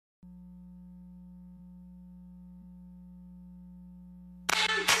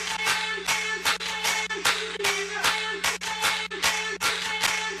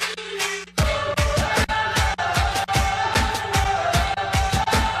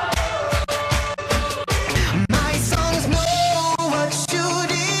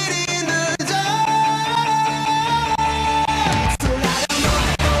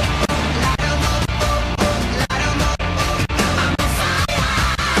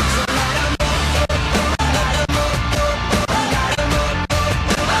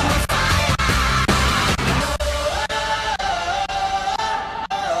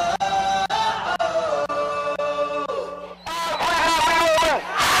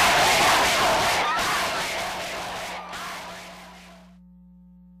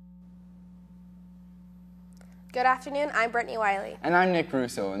Good afternoon, I'm Brittany Wiley. And I'm Nick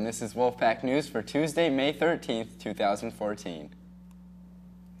Russo, and this is Wolfpack News for Tuesday, May 13th, 2014.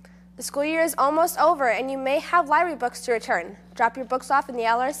 The school year is almost over, and you may have library books to return. Drop your books off in the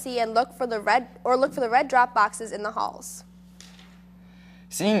LRC and look for the red drop boxes in the halls.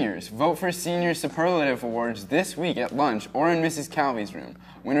 Seniors, vote for Senior Superlative Awards this week at lunch or in Mrs. Calvy's room.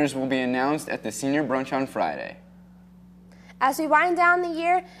 Winners will be announced at the Senior Brunch on Friday. As we wind down the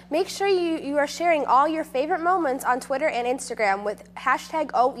year, make sure you are sharing all your favorite moments on Twitter and Instagram with hashtag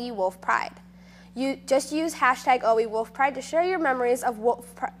 #OEWolfPride. You just use hashtag #OEWolfPride to share your memories of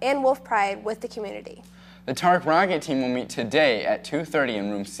Wolf Pride with the community. The TARC Rocket team will meet today at 2:30 in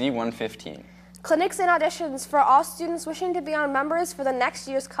room C115. Clinics and auditions for all students wishing to be on members for the next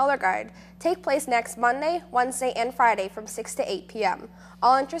year's Color Guard take place next Monday, Wednesday, and Friday from 6 to 8 p.m.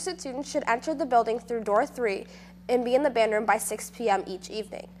 All interested students should enter the building through door 3 and be in the band room by 6 p.m. each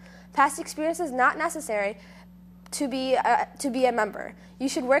evening. Past experience is not necessary to be a member. You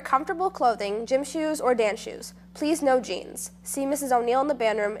should wear comfortable clothing, gym shoes, or dance shoes. Please no jeans. See Mrs. O'Neill in the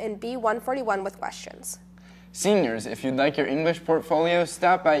band room in B141 with questions. Seniors, if you'd like your English portfolio,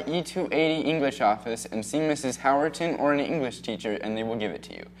 stop by E280 English office and see Mrs. Howerton or an English teacher and they will give it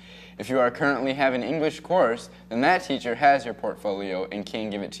to you. If you are currently having an English course, then that teacher has your portfolio and can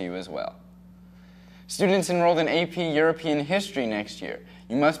give it to you as well. Students enrolled in AP European History next year,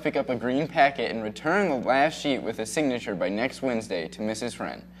 you must pick up a green packet and return the last sheet with a signature by next Wednesday to Mrs.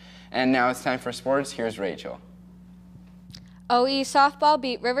 Wren. And now it's time for sports. Here's Rachel. OE softball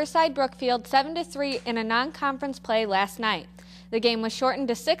beat Riverside Brookfield 7-3 in a non-conference play last night. The game was shortened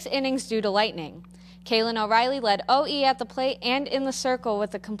to 6 innings due to lightning. Kaylin O'Reilly led OE at the plate and in the circle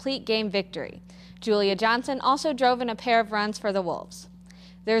with a complete game victory. Julia Johnson also drove in a pair of runs for the Wolves.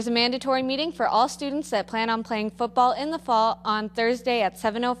 There is a mandatory meeting for all students that plan on playing football in the fall on Thursday at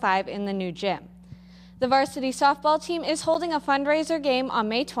 7:05 in the new gym. The varsity softball team is holding a fundraiser game on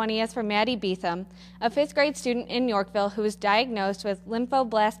May 20th for Maddie Beetham, a 5th grade student in Yorkville who was diagnosed with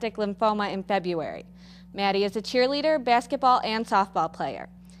lymphoblastic lymphoma in February. Maddie is a cheerleader, basketball, and softball player.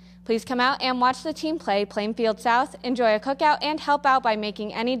 Please come out and watch the team play Plainfield South, enjoy a cookout, and help out by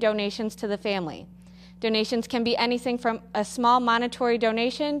making any donations to the family. Donations can be anything from a small monetary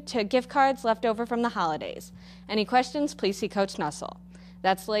donation to gift cards left over from the holidays. Any questions, please see Coach Nussel.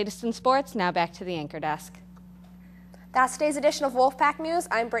 That's the latest in sports. Now back to the anchor desk. That's today's edition of Wolfpack News.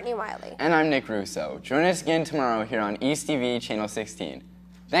 I'm Brittany Wiley. And I'm Nick Russo. Join us again tomorrow here on East TV Channel 16.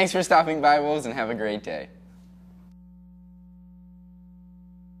 Thanks for stopping by, Wolves, and have a great day.